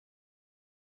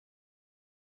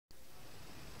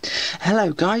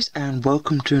Hello guys, and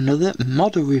welcome to another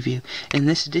model review. In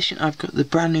this edition I've got the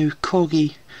brand new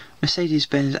Corgi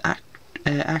Mercedes-Benz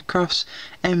Actros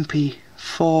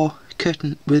MP4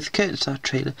 curtain side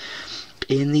trailer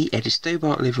in the Eddie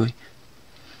Stobart livery.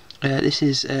 This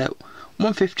is a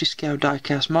 150 scale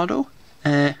diecast model,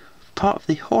 part of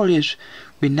the Hauliers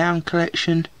Renown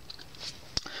collection.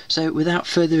 So without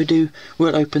further ado,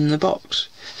 we'll open the box.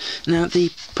 Now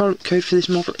the product code for this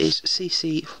model is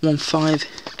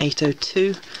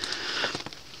CC15802.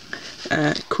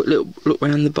 Quick little look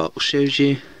around the box shows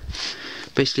you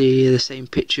basically the same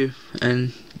picture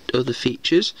and other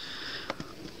features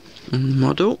on the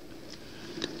model.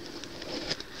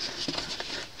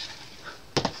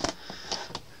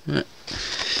 And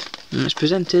it's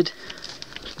presented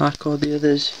like all the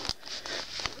others.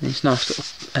 This nice little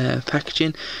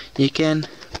packaging. You again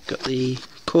got the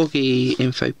Corgi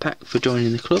info pack for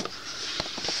joining the club,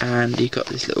 and you got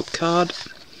this little card.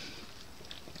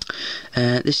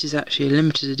 This is actually a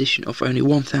limited edition of only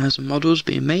 1,000 models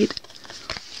being made.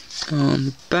 On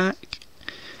the back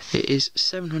it is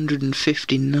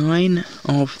 759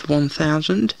 of the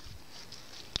 1,000,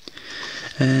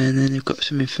 and then they've got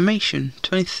some information.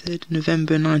 23rd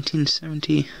November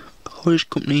 1970, Hauliers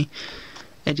Company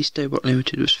Eddie Stobart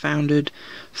Limited was founded.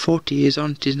 40 years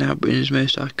on, it is now Britain's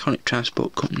most iconic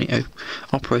transport company,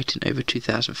 operating over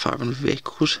 2,500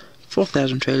 vehicles,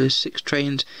 4,000 trailers, 6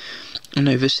 trains, and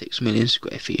over 6 million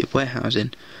square feet of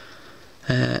warehousing.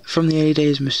 From the early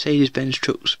days, Mercedes-Benz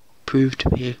trucks proved to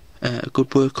be a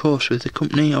good workhorse with the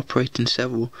company, operating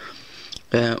several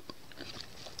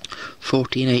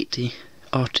 40 and 80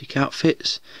 Arctic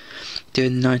outfits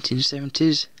during the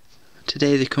 1970s.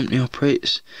 Today the company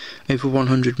operates over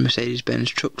 100 Mercedes-Benz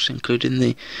trucks, including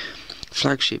the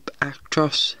flagship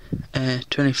Actros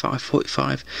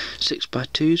 2545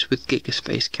 6x2s with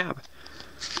gigaspace cab.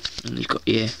 And you've got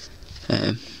your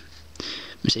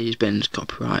Mercedes-Benz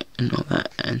copyright and all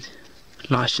that, and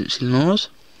licensing laws.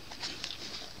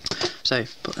 So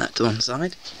put that to one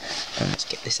side, and let's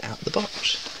get this out of the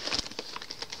box.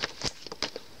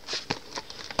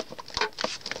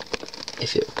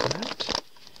 If it will come out.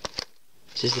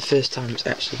 This is the first time it's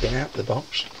actually been out of the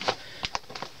box.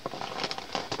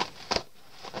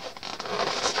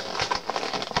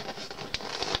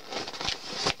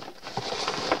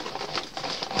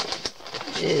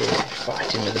 Yeah,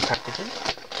 fighting with the packaging.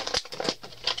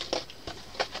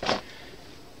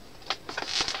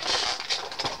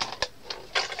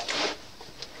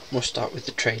 We'll start with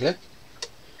the trailer.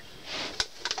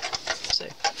 So,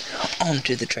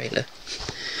 onto the trailer.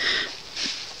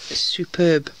 It's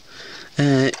superb.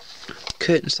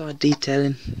 Curtain side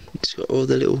detailing. It's got all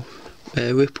the little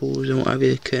ripples and whatever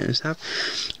the curtains have.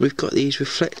 We've got these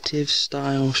reflective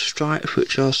style stripes,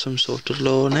 which are some sort of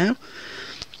law now.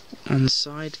 On the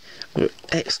side,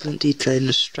 excellent detailing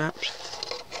of straps,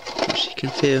 which you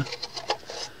can feel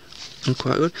are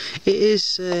quite good. It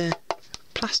is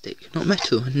plastic, not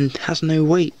metal, and has no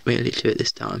weight really to it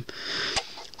this time.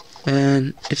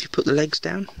 And if you put the legs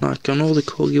down, like on all the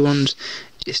Corgi ones,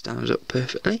 it stands up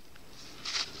perfectly.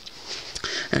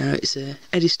 It's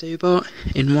Eddie Stobart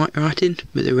in white writing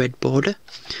with a red border,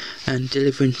 and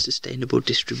delivering sustainable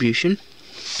distribution.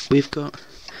 We've got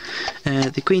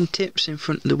the green tips in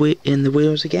front of the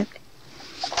wheels again,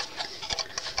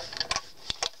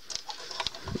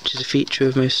 which is a feature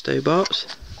of most Stobarts.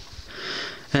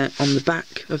 On the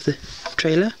back of the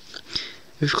trailer,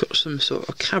 we've got some sort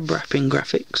of cab wrapping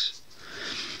graphics,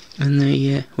 and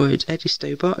the words Eddie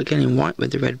Stobart again in white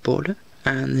with the red border,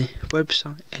 and the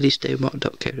website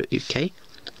eddiestobart.co.uk.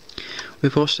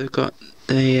 We've also got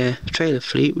the trailer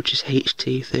fleet, which is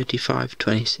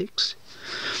HT3526.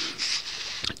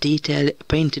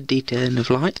 Painted detailing of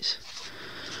lights,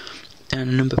 and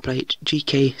a number plate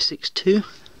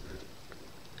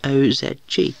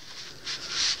GK62OZG.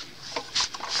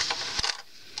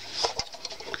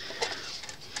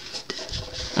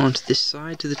 Onto this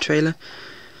side of the trailer,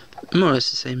 more or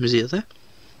less the same as the other,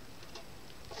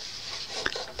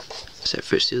 except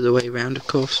for it's the other way around, of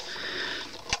course.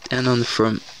 And on the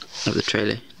front of the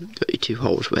trailer, you've got your 2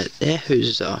 holes where the air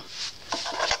hoses are.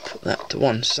 Put that to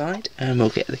one side, and we'll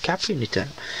get the cab unit out.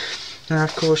 Now,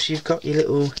 of course, you've got your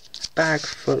little bag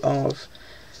full of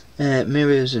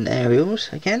mirrors and aerials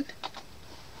again.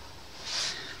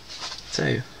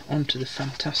 So, onto the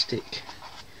fantastic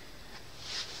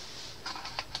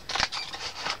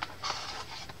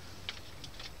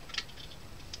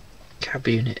cab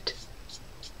unit.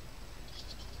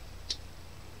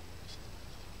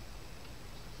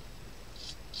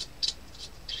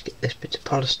 Just get this bit of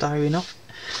polystyrene off.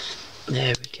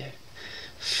 There we go.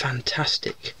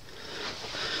 Fantastic.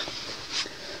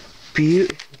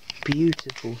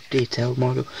 beautiful detailed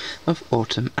model of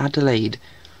Autumn Adelaide.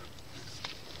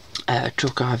 A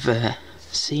truck I've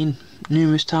seen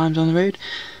numerous times on the road.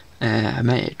 I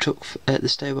met a truck at the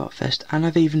Stobart Fest, and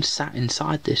I've even sat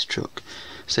inside this truck,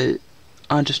 so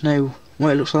I just know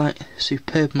what it looks like.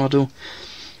 Superb model,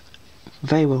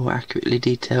 very well accurately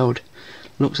detailed,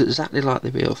 looks exactly like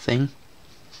the real thing.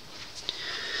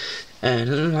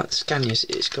 And unlike the Scanias,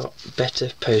 it's got better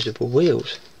posable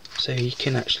wheels, so you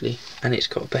can actually, and it's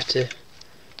got better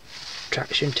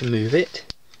traction to move it.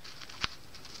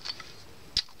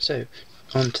 So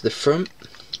onto the front,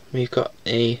 we've got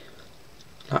a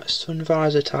like sun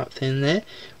visor type thing there,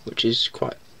 which is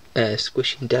quite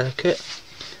squishy and delicate.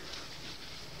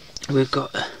 We've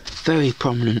got a very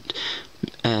prominent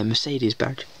Mercedes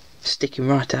badge sticking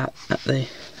right out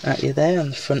at you there on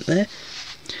the front there.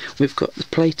 We've got the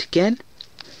plate again,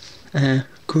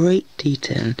 great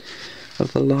detailing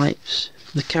of the lights,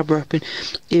 the cab wrapping,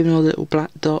 even all the little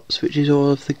black dots, which is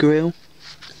all of the grille.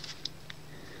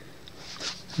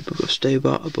 We've got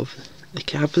Stobart above the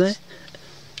cab there.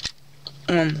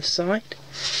 On the side,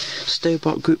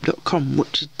 stobartgroup.com,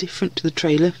 which is different to the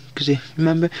trailer, because you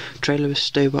remember, trailer is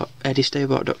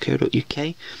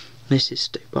eddystobart.co.uk. This is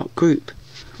Stobart Group,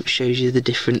 which shows you the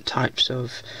different types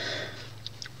of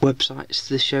websites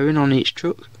they're showing on each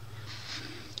truck.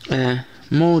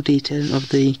 More detailing of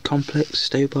the complex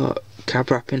Stobart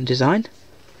cab wrapping design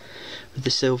with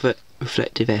the silver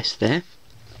reflective S there.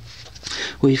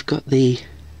 We've got the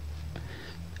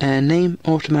name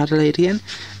Autumn Adelaide again,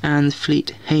 and the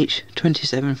fleet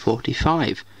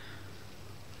H2745.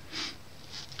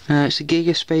 It's a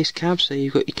Giga Space cab, so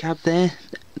you've got your cab there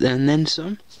and then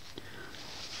some.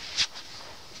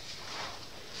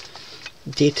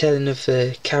 Detailing of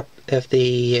the cab of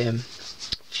the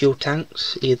fuel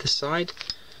tanks either side.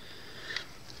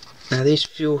 Now these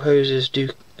fuel hoses do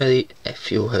air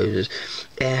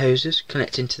hoses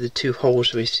connect into the two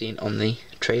holes we've seen on the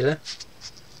trailer.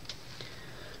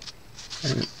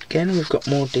 And again, we've got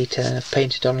more detail of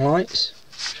painted on lights,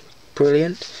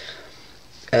 brilliant.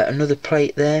 Another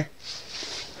plate there,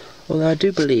 although I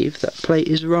do believe that plate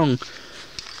is wrong.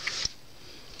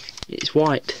 It's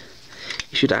white.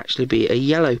 It should actually be a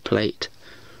yellow plate.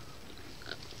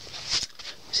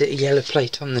 Is it a yellow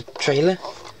plate on the trailer?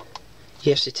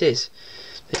 Yes, it is.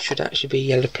 There should actually be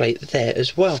a yellow plate there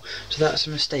as well. So that's a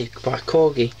mistake by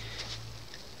Corgi,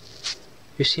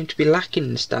 who seem to be lacking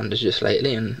in standards just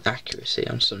lately and accuracy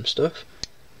on some stuff.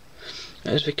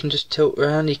 As we can just tilt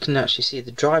around, you can actually see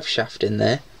the drive shaft in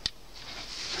there.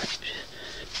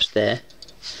 Just there.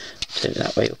 Turn it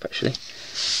that way up actually.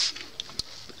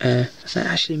 That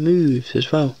actually moves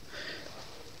as well.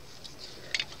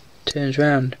 Turns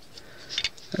round.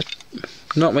 That's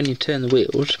not when you turn the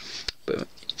wheels, but it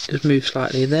does move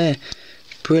slightly there.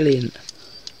 Brilliant.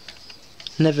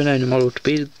 Never known a model to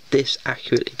be this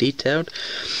accurately detailed.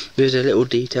 There's a little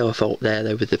detail fault there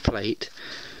though with the plate.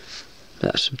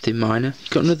 That's something minor.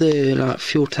 You've got another like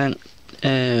fuel tank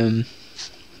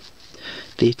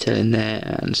detail in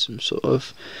there, and some sort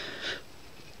of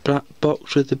black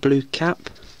box with the blue cap.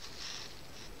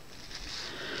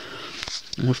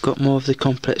 And we've got more of the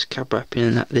complex cab wrapping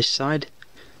in this side.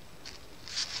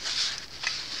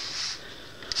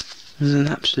 It's an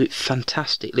absolute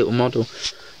fantastic little model.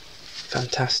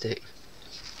 Fantastic.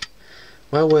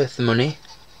 Well worth the money.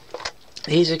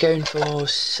 These are going for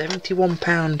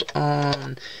 £71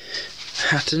 on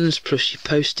Hatton's plus your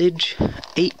postage,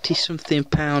 80 something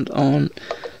pound on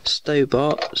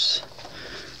Stobart's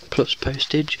plus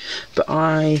postage, but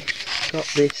I got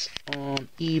this on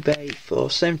eBay for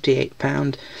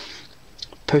 £78,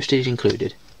 postage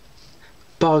included.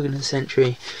 Bargain of the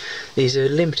century. These are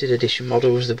limited edition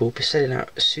models that will be selling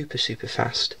out super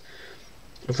fast.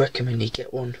 I recommend you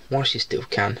get one whilst you still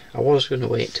can. I was going to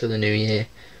wait till the new year,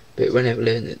 but when I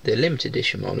learned that the limited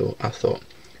edition model, I thought,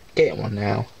 get one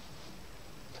now,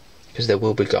 because they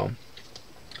will be gone.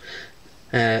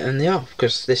 And they are,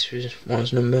 because this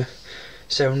was number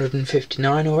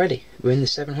 759 already. We're in the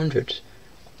 700s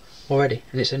already,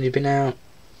 and it's only been out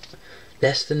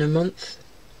less than a month.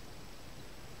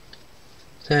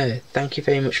 So, thank you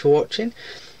very much for watching.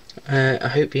 I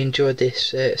hope you enjoyed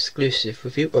this exclusive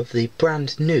review of the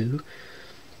brand new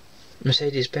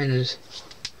Mercedes-Benz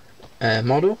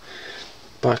model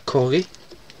by Corgi.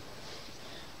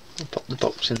 I'll pop the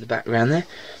box in the background there,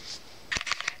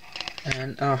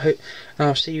 and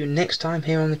I'll see you next time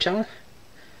here on the channel.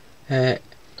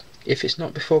 If it's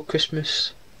not before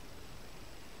Christmas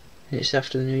and it's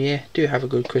after the New Year, do have a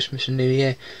good Christmas and New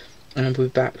Year, and I'll be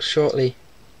back shortly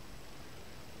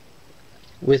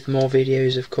with more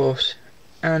videos, of course.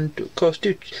 And of course,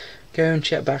 do go and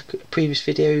check back previous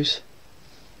videos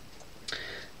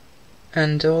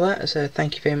and all that. So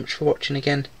thank you very much for watching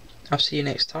again. I'll see you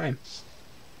next time.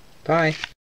 Bye.